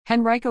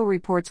Henrico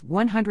reports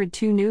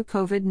 102 new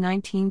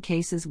COVID-19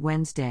 cases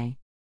Wednesday.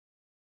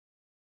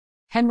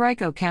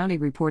 Henrico County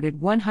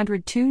reported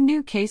 102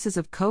 new cases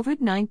of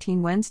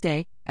COVID-19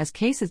 Wednesday, as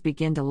cases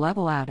begin to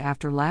level out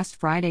after last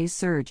Friday's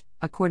surge,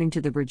 according to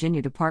the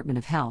Virginia Department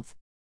of Health.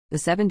 The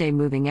 7-day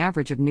moving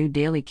average of new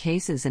daily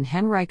cases in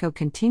Henrico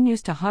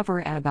continues to hover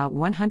at about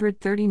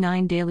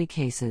 139 daily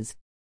cases.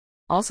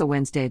 Also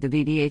Wednesday, the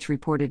VDH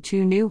reported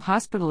 2 new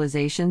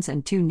hospitalizations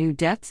and 2 new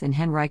deaths in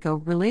Henrico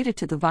related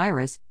to the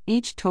virus,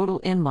 each total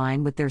in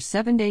line with their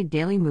 7-day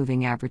daily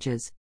moving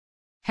averages.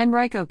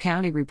 Henrico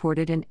County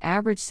reported an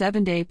average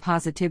 7-day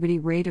positivity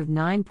rate of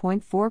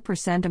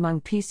 9.4%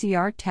 among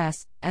PCR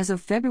tests as of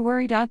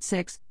February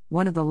 6,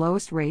 one of the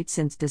lowest rates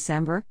since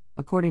December,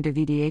 according to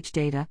VDH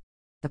data.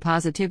 The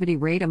positivity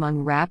rate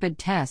among rapid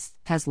tests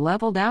has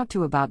leveled out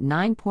to about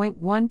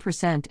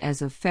 9.1%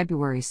 as of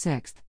February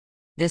 6.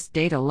 This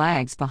data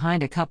lags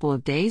behind a couple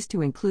of days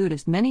to include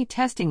as many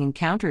testing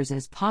encounters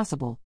as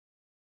possible.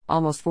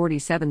 Almost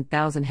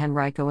 47,000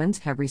 Henricoans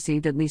have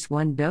received at least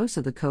one dose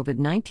of the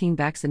COVID-19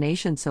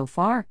 vaccination so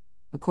far,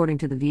 according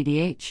to the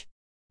VDH.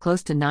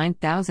 Close to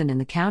 9,000 in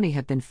the county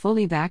have been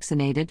fully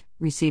vaccinated,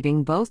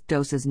 receiving both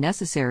doses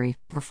necessary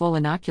for full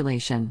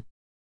inoculation.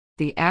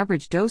 The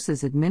average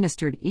doses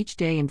administered each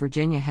day in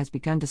Virginia has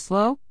begun to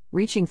slow,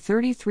 reaching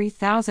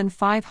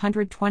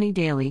 33,520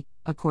 daily,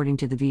 according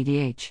to the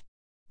VDH.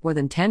 More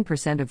than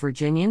 10% of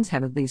Virginians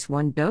have at least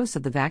one dose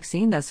of the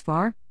vaccine thus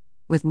far,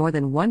 with more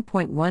than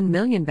 1.1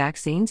 million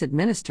vaccines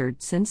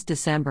administered since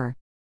December.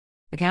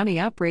 The county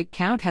outbreak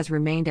count has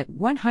remained at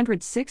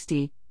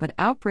 160, but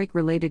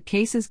outbreak-related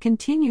cases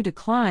continue to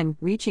climb,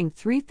 reaching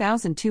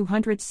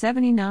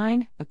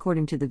 3,279,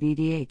 according to the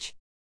VDH.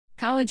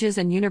 Colleges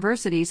and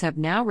universities have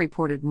now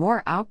reported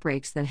more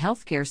outbreaks than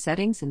healthcare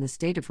settings in the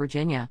state of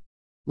Virginia.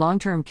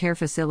 Long-term care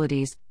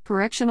facilities,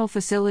 correctional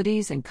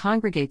facilities, and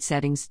congregate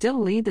settings still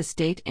lead the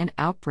state in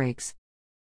outbreaks.